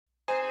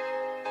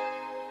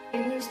Know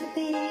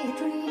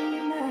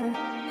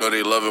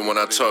they love it when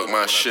I talk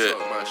my shit.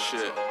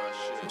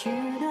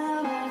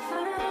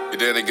 You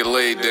then they get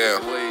laid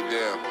down.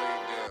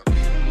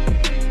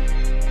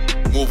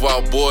 Move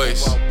out,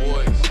 boys.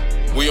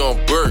 We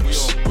on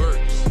Burks.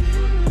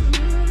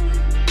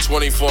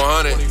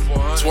 2400,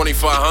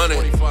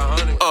 2500.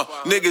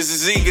 Niggas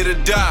is eager to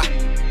die.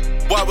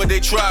 Why would they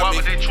try me?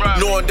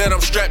 Knowing that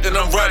I'm strapped and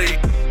I'm ready.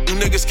 You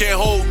niggas can't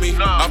hold me.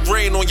 I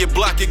rain on your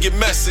block and get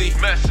messy.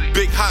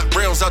 Big hot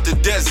rounds out the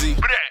desi.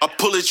 I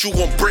pull it, you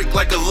gon' break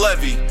like a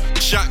levee.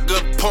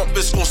 Shotgun pump,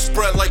 it's gon'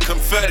 spread like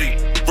confetti.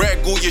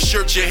 Raggle your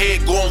shirt, your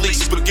head gon' leak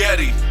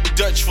spaghetti.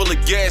 Dutch full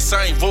of gas,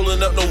 I ain't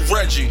rolling up no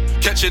Reggie.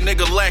 Catch a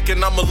nigga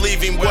lacking, I'ma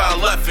leave him where I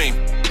left him.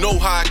 Know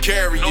how I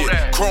carry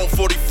it. Chrome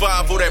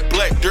 45 or that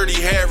black dirty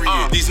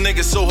Harriet. These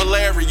niggas so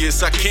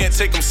hilarious, I can't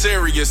take them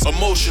serious.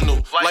 Emotional,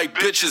 like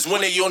bitches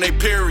when they on their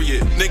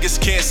period. Niggas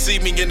can't see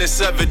me and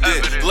it's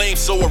evident. Lame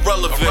so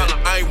irrelevant.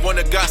 I ain't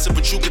wanna gossip,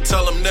 but you can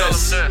tell them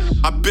this.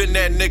 I been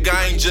that nigga,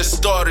 I ain't just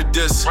started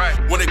this.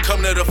 When it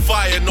come to the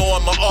fire, know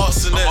I'm an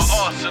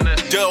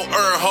arsonist. Del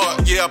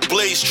Earnhardt, yeah, I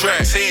blaze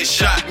tracks.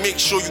 Headshot, make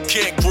sure you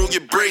can't grow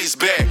your braids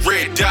back.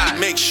 Red dot,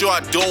 make sure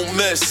I don't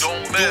miss.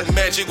 Do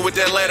magic with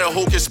that ladder,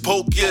 hocus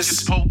pocus.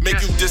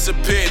 Make you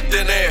disappear in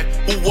thin air.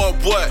 Who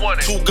want what?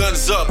 2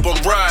 guns up,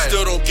 I'm riding.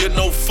 Still don't get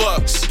no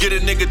fucks. Get a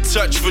nigga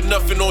touch for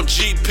nothing on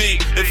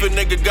GP. If a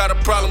nigga got a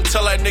problem,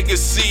 tell that nigga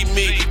see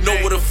me. Know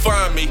where to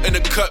find me. In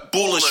the cut,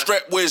 bullin',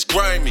 strap where it's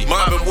grimy.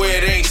 Mobbing where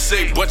it ain't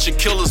safe, bunch of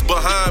killers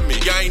behind me.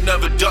 I ain't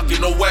never ducking,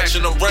 no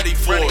action, I'm ready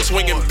for it.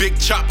 Swinging big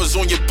choppers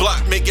on your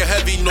block, making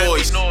heavy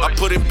noise. I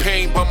put in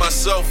pain by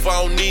myself,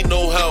 I don't need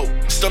no help.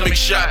 Stomach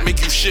shot, make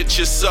you shit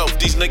yourself.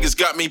 These niggas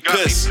got me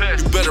pissed.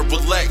 You better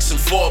relax and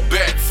fall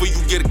back before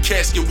you get a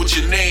casket with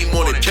your name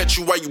on it. Catch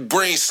you while you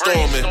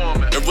brainstorming.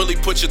 And really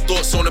put your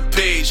thoughts on the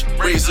page.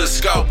 Raise a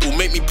scalpel,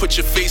 make me put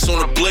your face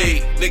on a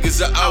blade.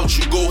 Niggas are out,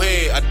 you go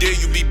ahead, I dare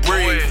you be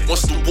brave.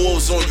 Once the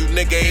war's on you,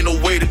 nigga, ain't no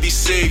way to be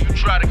saved.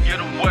 Try to get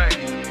away.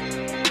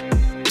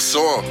 It's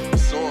on.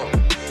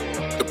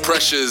 The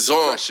pressure is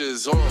on.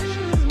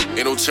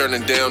 Ain't no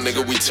turning down,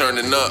 nigga, we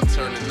turning up.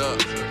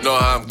 Know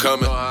how I'm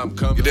coming.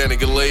 Get that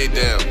nigga laid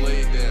down.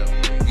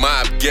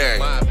 Mob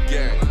gang.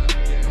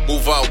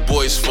 Move out,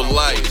 boys for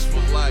life.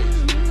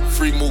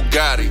 Free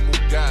Mugatti.